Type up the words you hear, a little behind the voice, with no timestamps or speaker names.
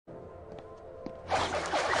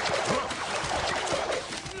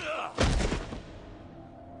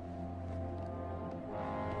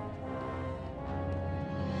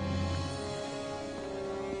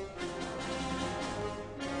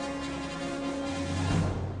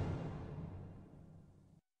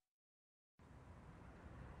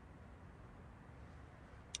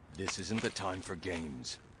This isn't the time for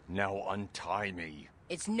games. Now untie me.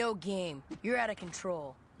 It's no game. You're out of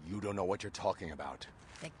control. You don't know what you're talking about.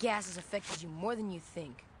 That gas has affected you more than you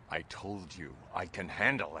think. I told you, I can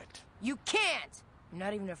handle it. You can't! You're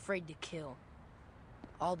not even afraid to kill.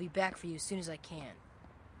 I'll be back for you as soon as I can.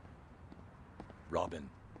 Robin,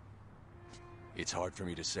 it's hard for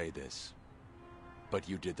me to say this, but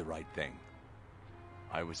you did the right thing.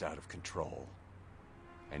 I was out of control,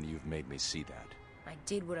 and you've made me see that. I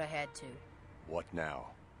did what I had to. What now?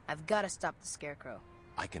 I've got to stop the Scarecrow.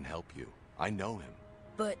 I can help you. I know him.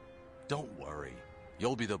 But... Don't worry.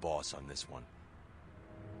 You'll be the boss on this one.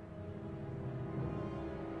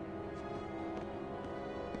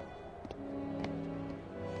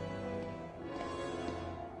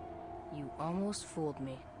 You almost fooled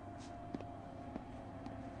me.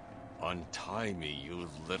 Untie me, you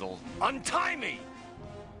little... Untie me!